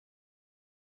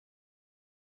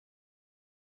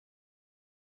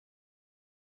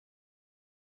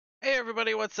Hey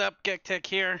everybody, what's up? Gektek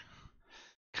here,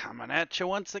 coming at you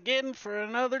once again for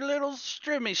another little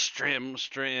stream. In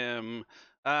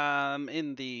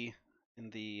the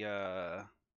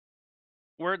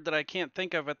word that I can't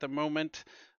think of at the moment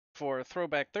for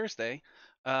Throwback Thursday,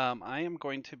 I am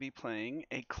going to be playing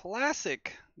a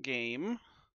classic game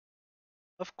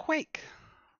of Quake,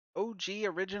 OG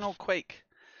original Quake.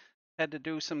 Had to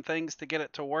do some things to get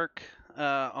it to work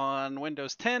on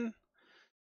Windows 10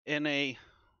 in a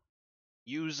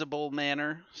usable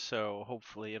manner, so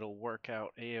hopefully it'll work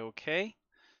out a-okay.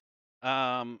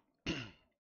 One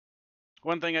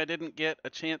thing I didn't get a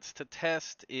chance to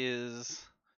test is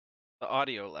the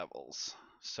audio levels,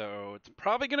 so it's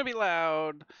probably going to be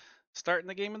loud. Starting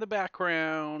the game in the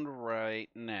background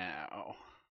right now.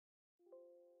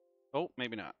 Oh,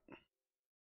 maybe not.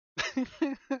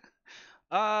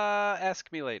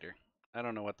 Ask me later. I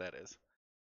don't know what that is.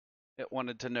 It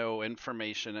wanted to know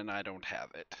information and I don't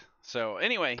have it. So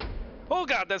anyway, oh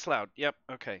god, that's loud. Yep,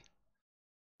 okay.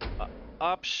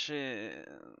 Options.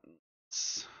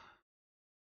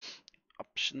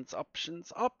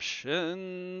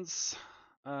 Options.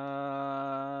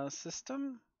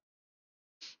 System.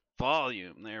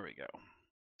 Volume. There we go.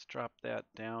 Let's drop that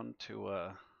down to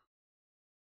a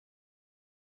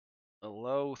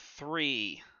low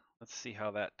 3. Let's see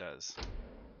how that does.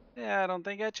 Yeah, I don't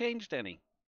think I changed any.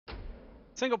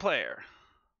 Single player.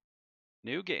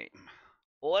 New game.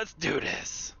 Let's do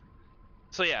this.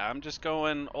 So yeah, I'm just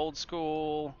going old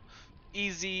school,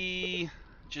 easy,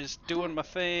 just doing my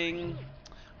thing.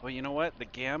 Well, you know what? The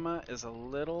gamma is a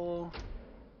little...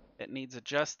 It needs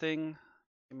adjusting.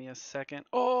 Give me a second.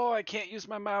 Oh, I can't use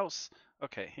my mouse.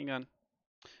 Okay, hang on.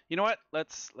 You know what?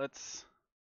 Let's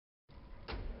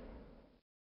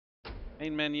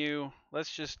main menu.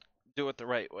 Let's just do it the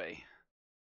right way.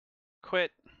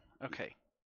 Quit. Okay.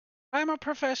 I'm a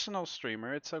professional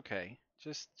streamer. It's okay.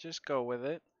 Just go with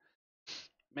it.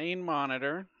 Main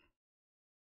monitor.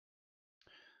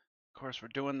 Of course, we're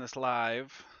doing this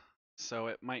live, so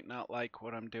it might not like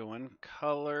what I'm doing.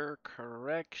 Color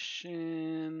correction.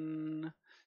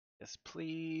 Yes,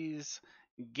 please.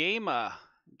 Gamma.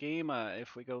 Gamma.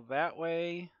 If we go that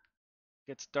way, it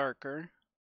gets darker.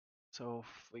 So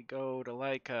if we go to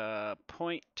like a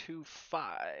 0.25,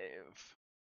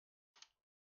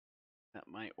 that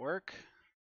might work.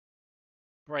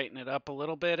 Brighten it up a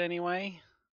little bit anyway.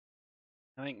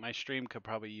 I think my stream could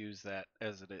probably use that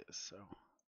as it is, so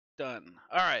done.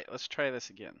 All right, let's try this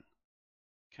again.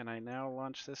 Can I now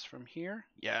launch this from here?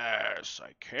 Yes,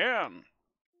 I can.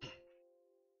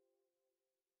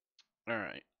 All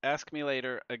right, ask me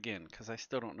later again, because I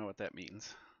still don't know what that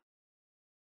means.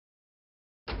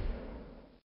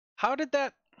 How did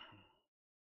that...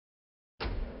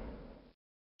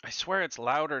 I swear it's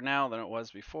louder now than it was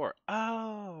before.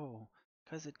 Oh,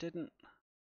 because it didn't...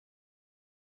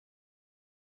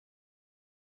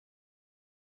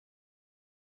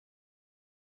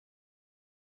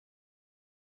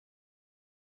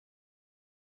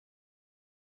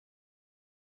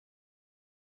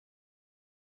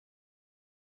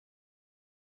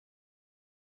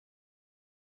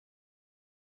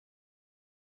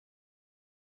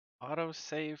 Auto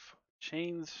save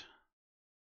change...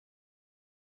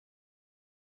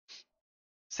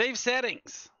 Save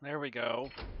settings. There we go.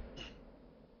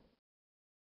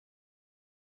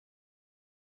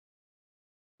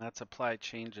 Let's apply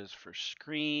changes for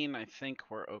screen. I think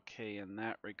we're okay in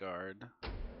that regard.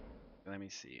 Let me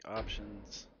see.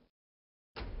 Options.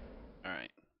 All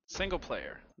right. Single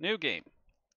player. New game.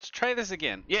 Let's try this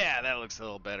again. Yeah, that looks a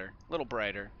little better. A little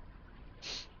brighter.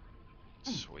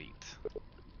 Sweet.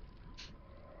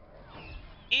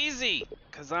 Easy,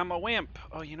 because I'm a wimp.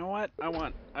 Oh, you know what? I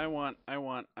want.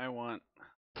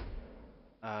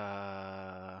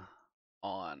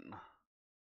 On.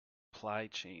 Apply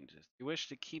changes. You wish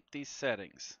to keep these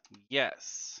settings?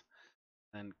 Yes.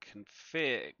 Then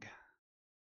config.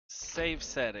 Save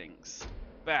settings.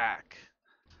 Back.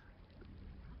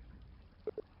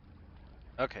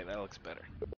 Okay, that looks better.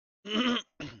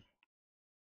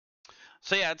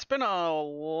 So yeah, it's been a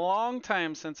long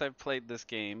time since I've played this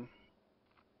game.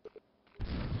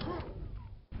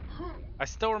 I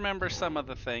still remember some of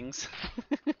the things.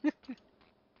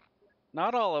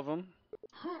 Not all of them.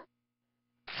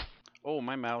 Oh,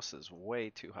 my mouse is way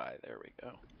too high. There we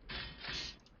go.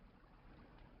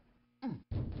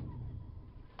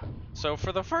 So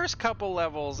for the first couple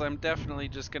levels, I'm definitely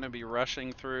just going to be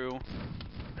rushing through.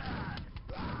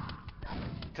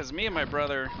 Because me and my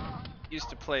brother used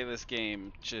to play this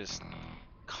game just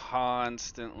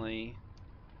constantly.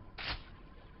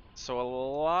 So a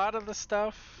lot of the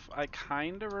stuff, I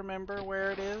kind of remember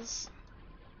where it is.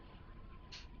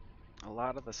 A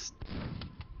lot of the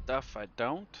stuff I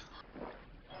don't.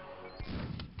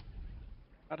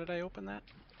 How did I open that?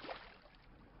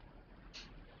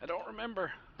 I don't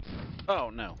remember. Oh,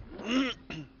 no.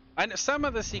 I know some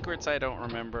of the secrets I don't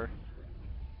remember.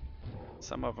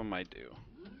 Some of them I do.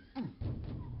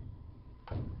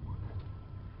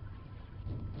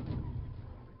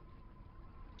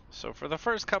 So for the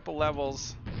first couple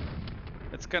levels,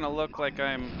 it's gonna look like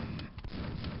I'm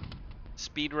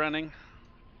speedrunning.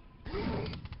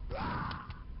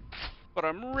 But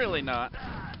I'm really not.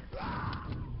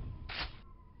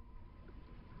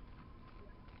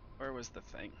 Where was the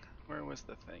thing? Where was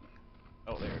the thing?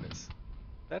 Oh, there it is. Is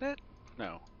that it?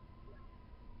 No.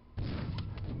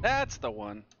 That's the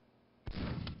one.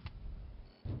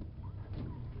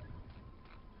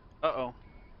 Uh-oh.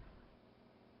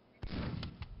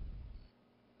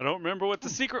 I don't remember what the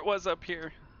secret was up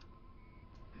here.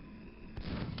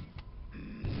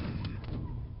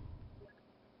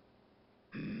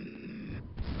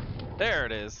 There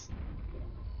it is.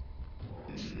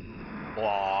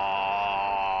 Whoa.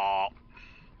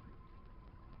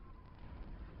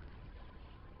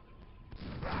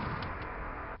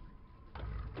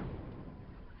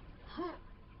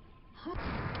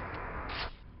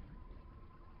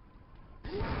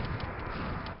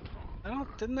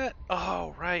 Didn't that,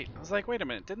 oh, right. I was like, wait a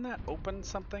minute, didn't that open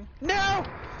something? No!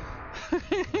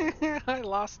 I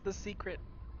lost the secret.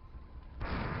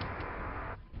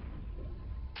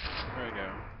 There we go.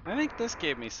 I think this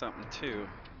gave me something too.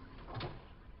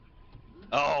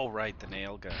 Oh, right, the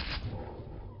nail gun.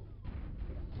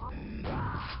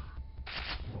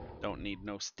 Don't need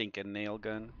no stinking nail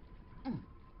gun.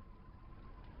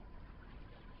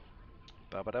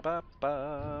 Ba ba da ba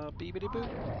ba, beebity boop,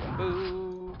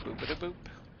 boo, boopity boop,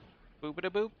 boopity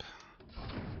boop,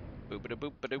 boopity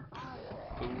boop ba doop,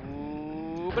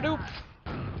 boo ba doop.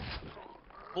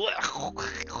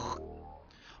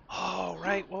 Oh,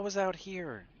 right, what was out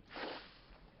here?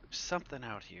 Something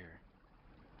out here.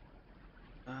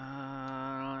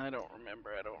 I don't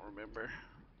remember. I don't remember.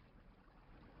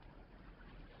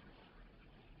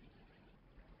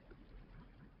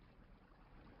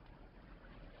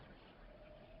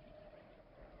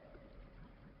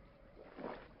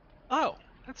 Oh,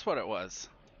 that's what it was.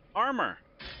 Armor.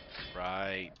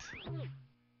 Right.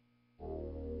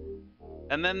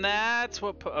 And then that's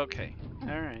what okay.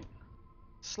 All right.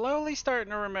 Slowly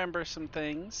starting to remember some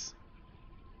things.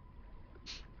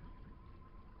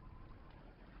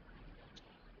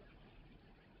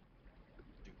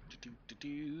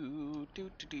 Do.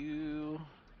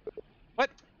 What?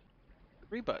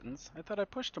 3 buttons? I thought I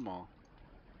pushed them all.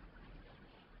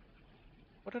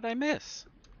 What did I miss?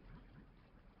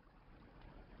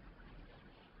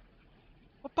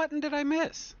 What button did I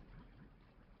miss?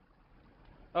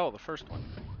 Oh, the first one.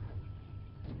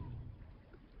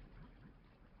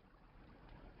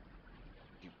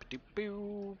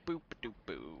 Doop-a-doop-boo,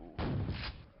 boop-a-doop-boo.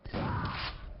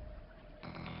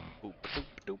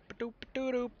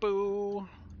 Boop-a-doop-a-doop-a-doop-a-doop-a-doo-boo.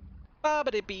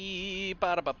 Ba-ba-dee-bee,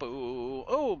 ba-da-ba-boo.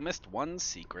 Oh, missed one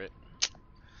secret.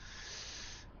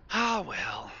 Ah,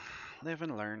 well. Live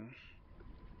and learn.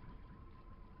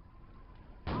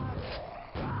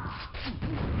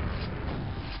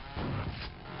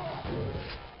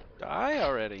 Die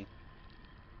already.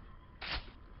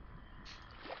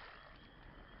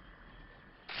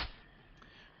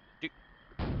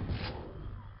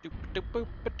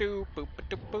 Doop-a-doop-boop-a-doop,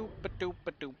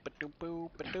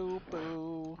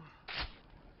 boop-a-doop-boop-a-doop-a-doop-a-doop-a-doop-a-doo.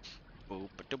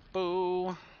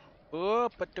 Boop-a-doop-boo.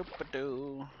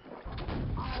 Boop-a-doop-a-doo.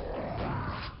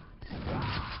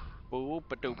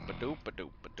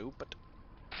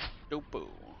 Boop-a-doop-a-doop-a-doop-a-doop-a-doop-a-doo-boo.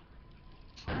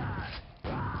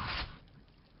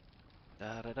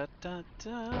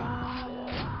 Da-da-da-da-da.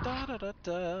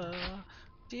 Da-da-da-da.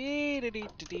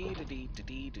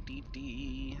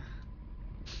 Dee-da-dee-da-dee-da-dee-da-dee-da-dee-da-dee.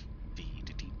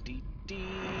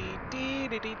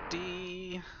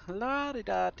 Dee-da-dee-dee-dee-dee-dee-dee.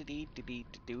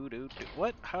 La-di-da-dee-dee-dee-doo-doo-doo.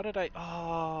 What? How did I?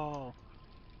 Oh.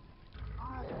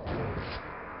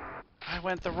 I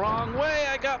went the wrong way.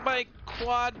 I got my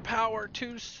quad power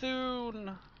too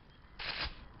soon.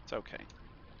 It's okay.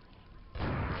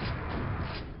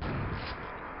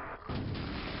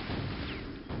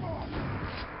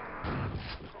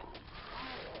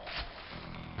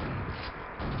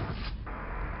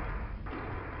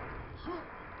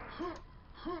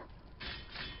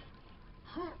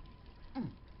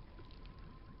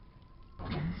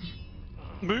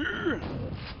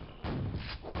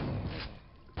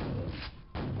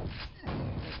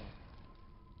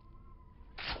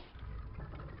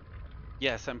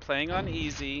 Yes, I'm playing on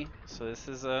easy, so this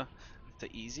is it's an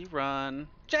easy run.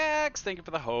 Jax, thank you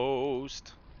for the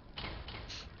host.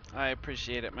 I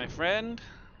appreciate it, my friend.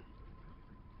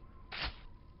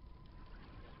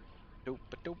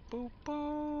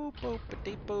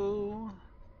 Doop-a-doop-boop-boop-boop-a-dee-boo.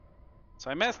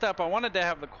 So I messed up. I wanted to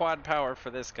have the quad power for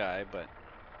this guy, but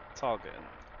it's all good.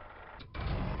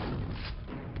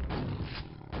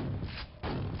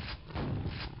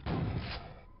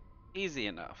 Easy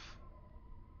enough.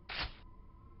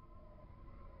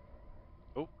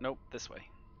 Oh, nope, this way.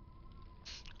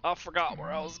 I forgot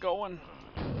where I was going.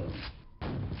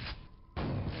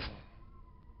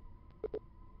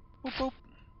 Boop boop.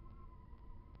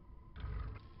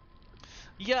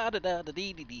 Yada da da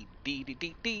dee dee dee dee dee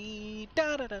dee dee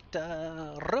da da da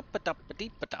da rupa da pa dee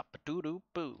pa da pa doo doo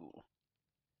boo.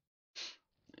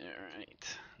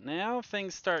 Alright. Now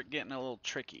things start getting a little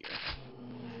trickier.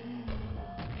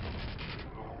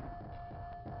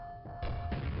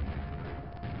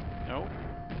 Nope.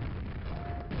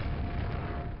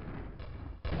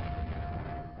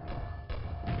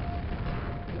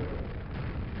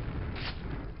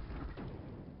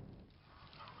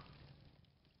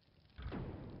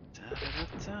 Da, da, da,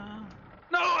 da.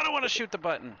 No, I don't want to shoot the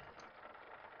button.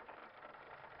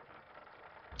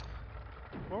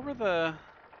 What were the...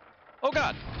 Oh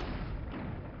god!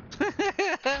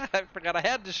 I forgot I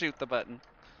had to shoot the button.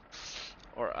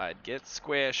 Or I'd get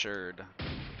squashed.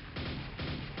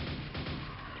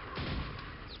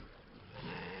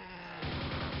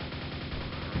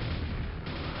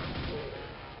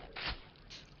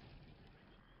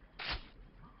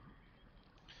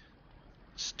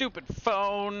 Stupid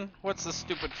phone. What's the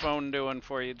stupid phone doing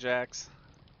for you, Jax?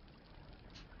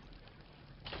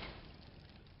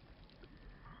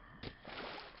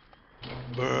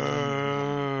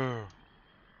 Brrr.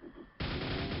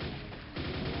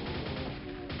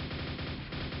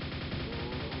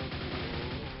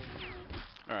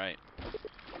 Alright.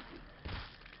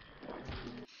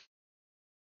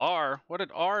 R? What did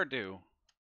R do?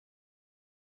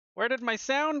 Where did my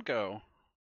sound go?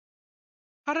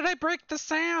 How did I break the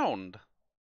sound?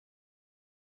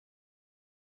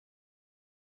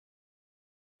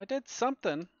 I did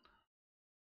something.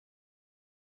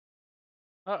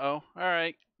 Uh-oh.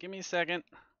 Alright. Give me a second.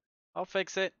 I'll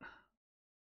fix it.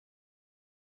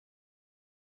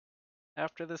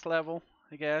 After this level,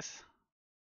 I guess.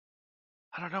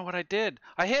 I don't know what I did.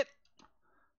 I hit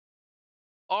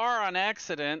R on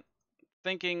accident,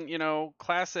 thinking, you know,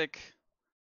 classic,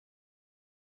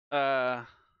 no,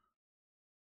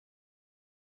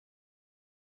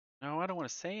 I don't want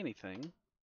to say anything.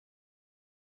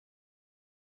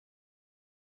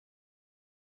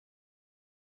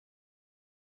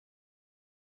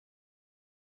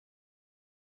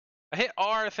 I hit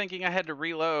R thinking I had to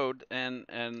reload,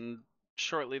 and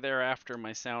shortly thereafter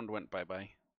my sound went bye-bye. I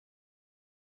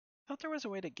thought there was a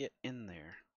way to get in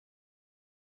there.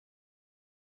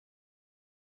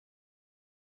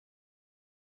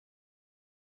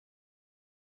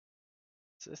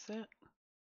 Is this it?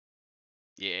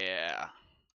 Yeah.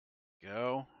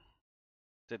 Go.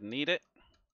 Didn't need it.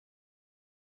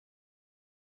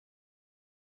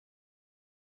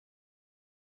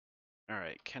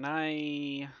 Alright, can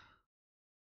I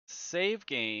save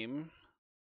game?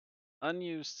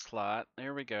 Unused slot.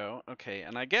 There we go. Okay,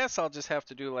 and I guess I'll just have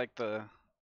to do like the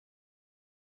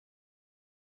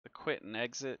quit and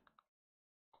exit,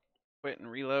 quit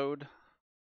and reload.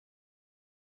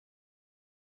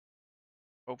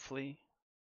 Hopefully.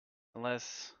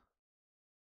 Unless...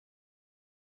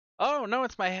 Oh, no,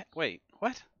 it's my... Wait,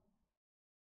 what?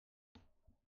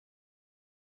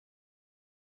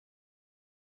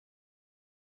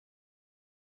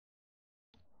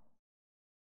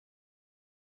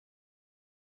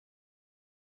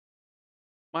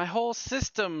 My whole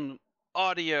system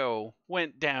audio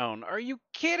went down. Are you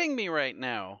kidding me right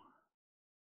now?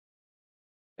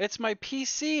 It's my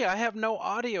PC. I have no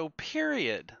audio,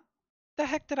 period. The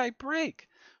heck did I break?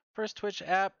 First Twitch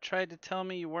app tried to tell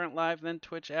me you weren't live, then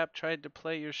Twitch app tried to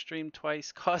play your stream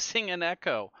twice, causing an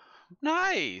echo.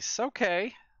 Nice.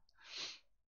 Okay.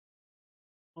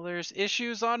 Well, there's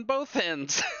issues on both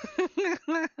ends.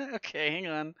 Okay, hang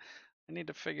on. I need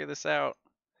to figure this out.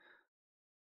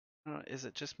 Is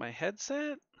it just my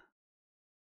headset?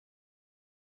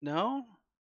 No?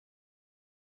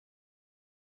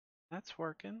 That's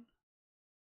working.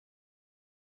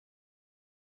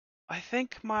 I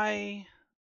think my...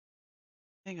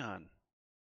 Hang on.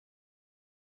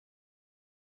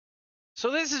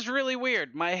 So this is really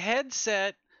weird. My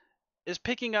headset is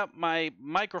picking up my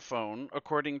microphone,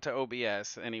 according to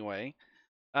OBS anyway.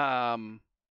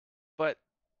 But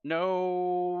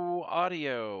no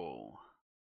audio.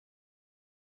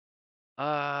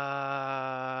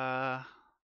 I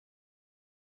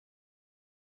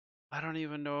don't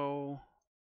even know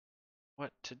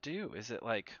what to do. Is it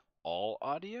like all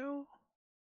audio?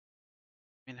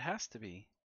 I mean, it has to be.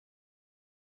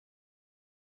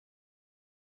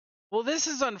 Well, this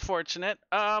is unfortunate.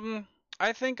 I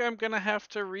think I'm gonna have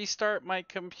to restart my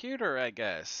computer, I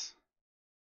guess.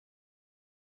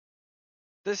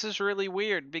 This is really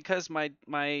weird because my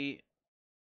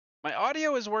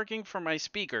audio is working for my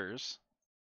speakers,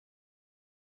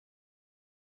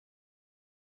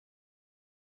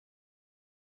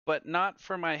 but not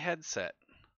for my headset.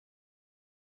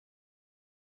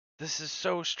 This is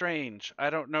so strange. I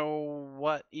don't know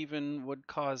what even would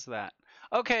cause that.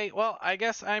 Okay, well, I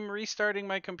guess I'm restarting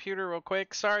my computer real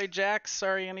quick. Sorry, Jax.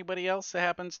 Sorry, anybody else that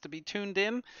happens to be tuned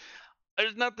in.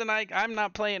 There's nothing I'm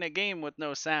not playing a game with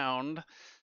no sound.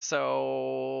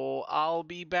 So I'll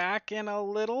be back in a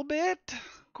little bit?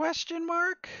 Question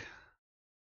mark?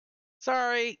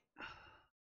 Sorry.